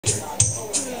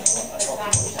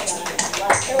Another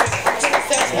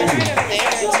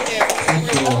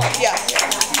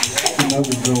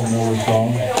Bill Miller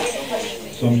song.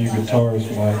 Some of you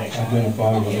guitarists might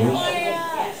identify with this.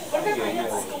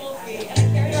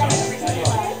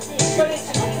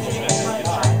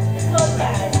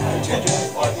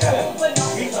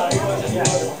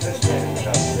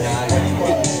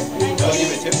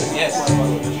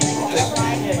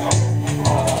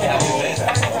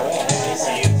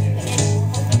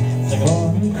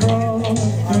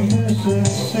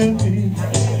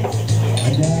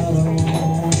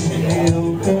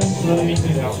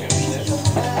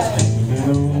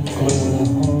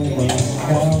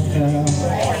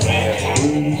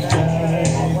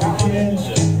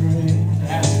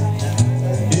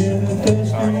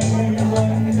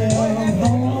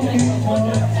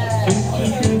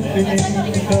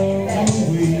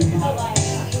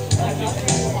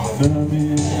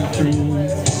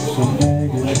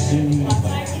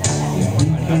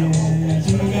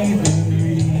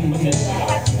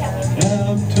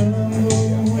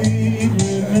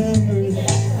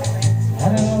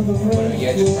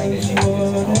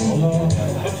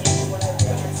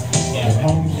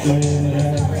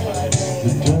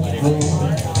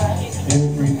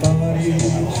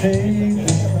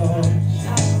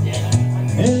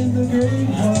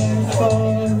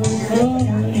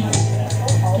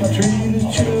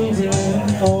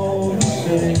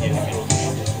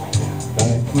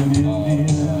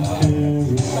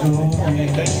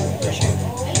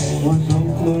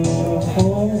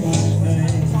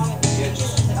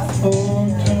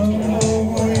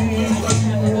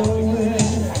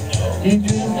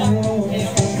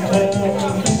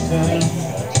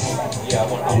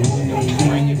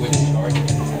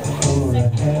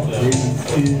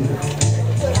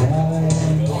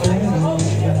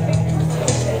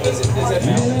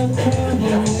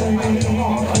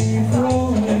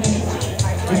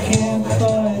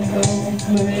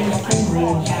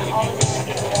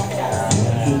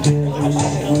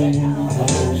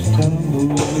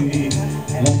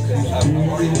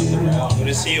 Good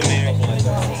to see you, Mary.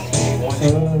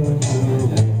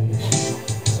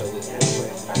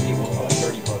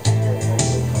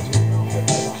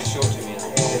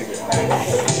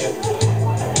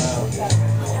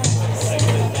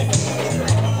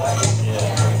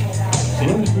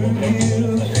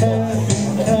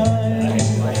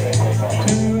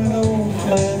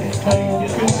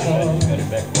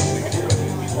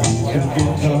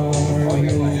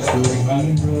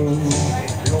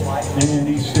 And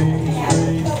he sings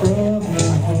straight from the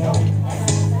heart.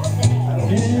 And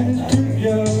his two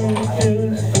jars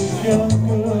just a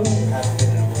jungle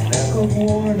of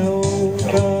worn old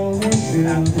dollar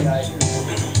bills.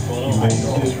 He makes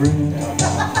his rent,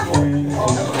 brings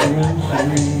his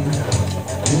groceries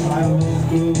in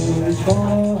the local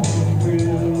bar and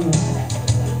grill.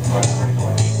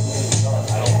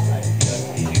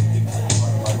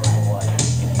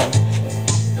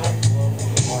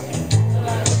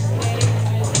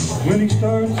 When he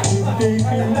starts to dig in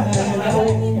that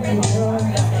old guitar,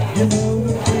 you know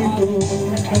the people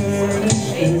turn and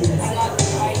stare.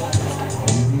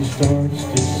 When he starts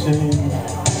to sing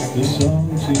the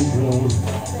songs he wrote,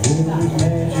 there's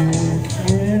magic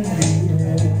in the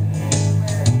air.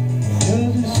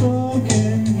 'Cause his song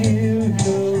can heal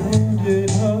your wounded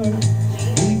heart,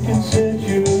 he can set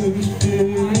your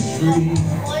spirit free.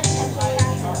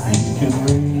 He can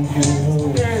raise your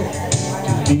hope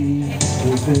to be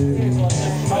the very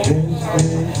best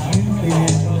that you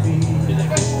can be.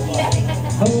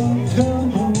 Oh,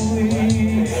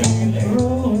 tumbleweed keeps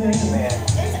rolling,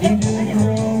 he just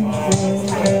roams from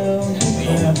town to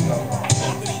town.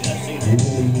 It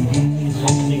ain't easy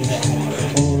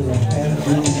for a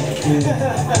happy kid,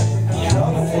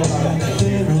 not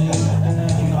settling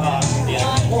down.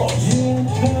 Yeah,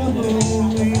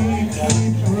 tumbleweed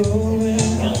keeps rolling,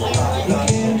 he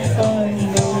can't find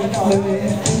no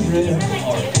place to rest.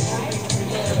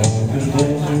 The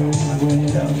desert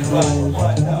wind blows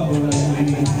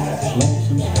tumbleweed,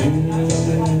 lonesome spirit of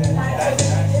the west.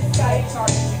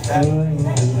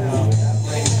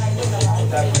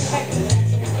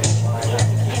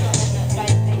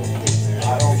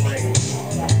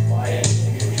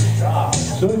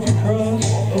 So if you cross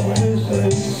the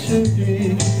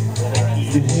Mississippi,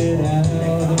 you head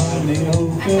out on the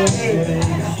open plain,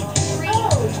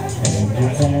 and you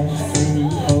pass through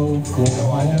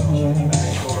Oklahoma,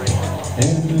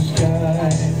 and the sky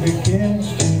begins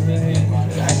to rain,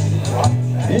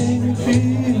 and you're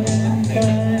feeling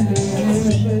kind of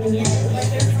nervous.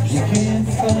 You can't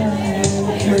find no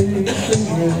place to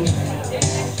rest.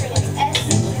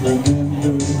 Just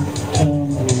remember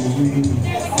tumbleweed,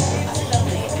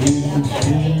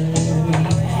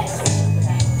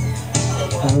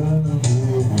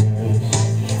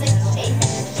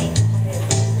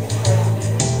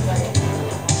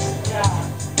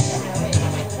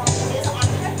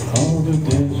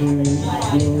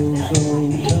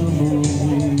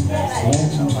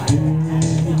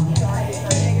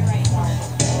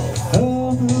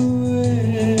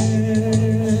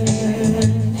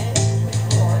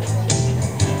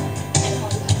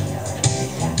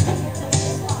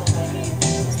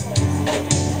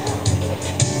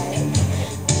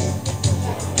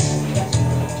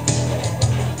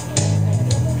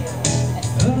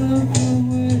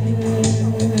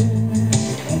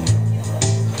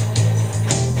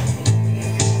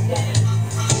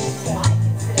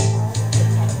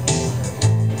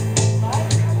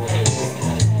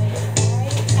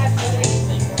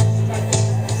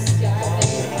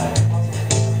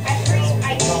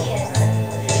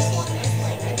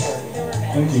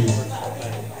 Thank you.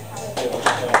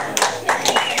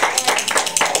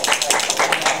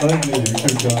 Thank you, you're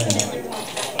too kind.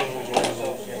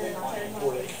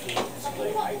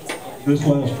 This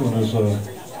last one is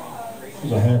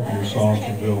a happier song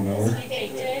from Bill Miller.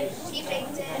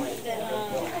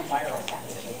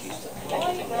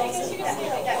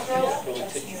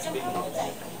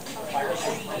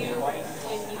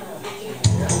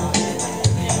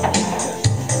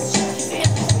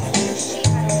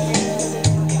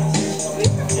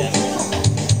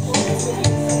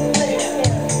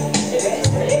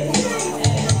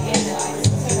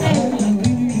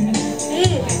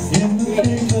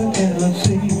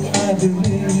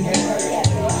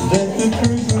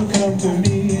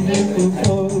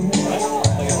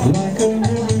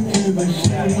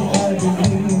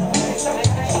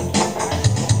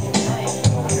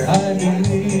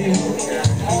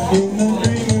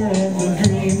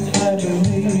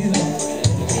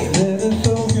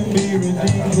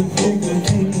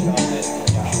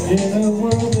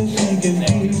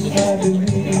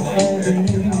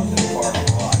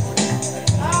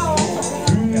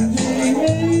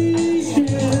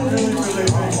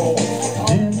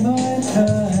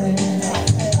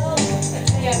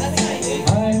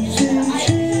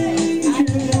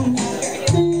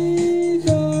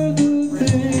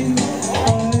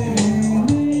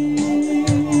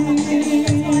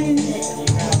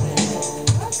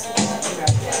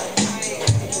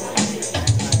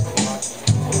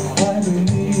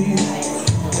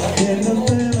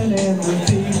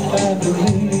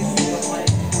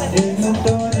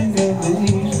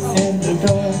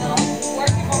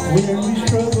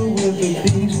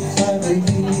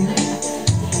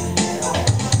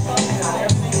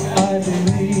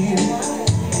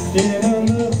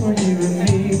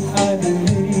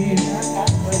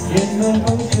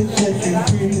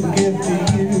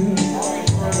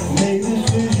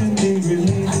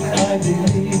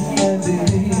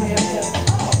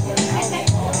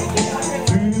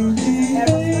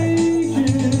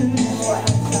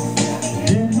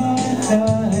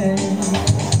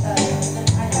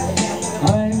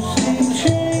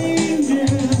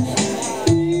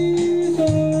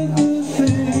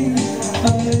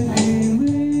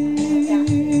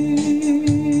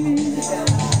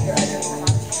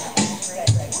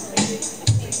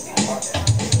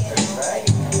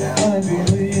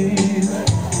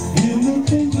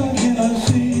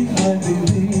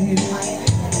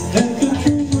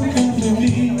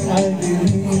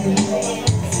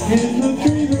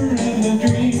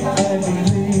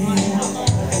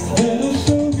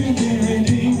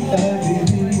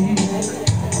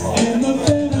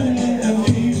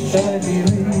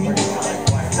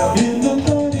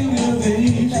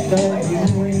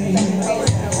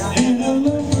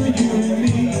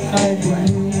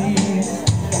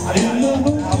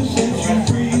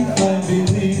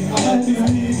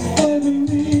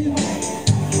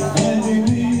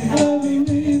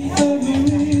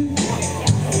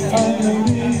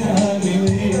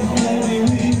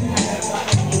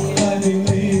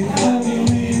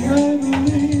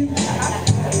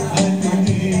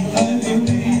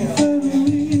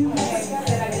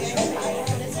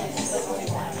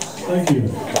 Thank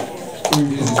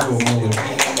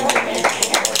you.